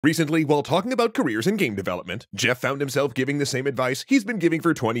Recently, while talking about careers in game development, Jeff found himself giving the same advice he's been giving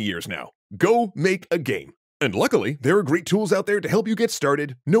for 20 years now. Go make a game. And luckily, there are great tools out there to help you get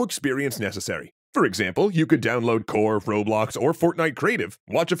started, no experience necessary. For example, you could download Core, Roblox, or Fortnite Creative,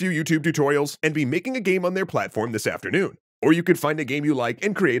 watch a few YouTube tutorials, and be making a game on their platform this afternoon. Or you could find a game you like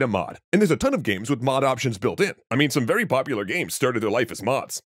and create a mod. And there's a ton of games with mod options built in. I mean, some very popular games started their life as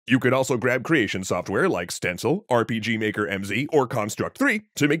mods. You could also grab creation software like Stencil, RPG Maker MZ, or Construct 3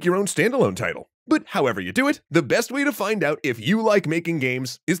 to make your own standalone title. But however you do it, the best way to find out if you like making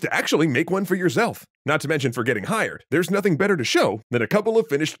games is to actually make one for yourself. Not to mention for getting hired, there's nothing better to show than a couple of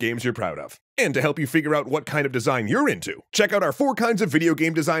finished games you're proud of. And to help you figure out what kind of design you're into, check out our 4 Kinds of Video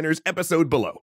Game Designers episode below.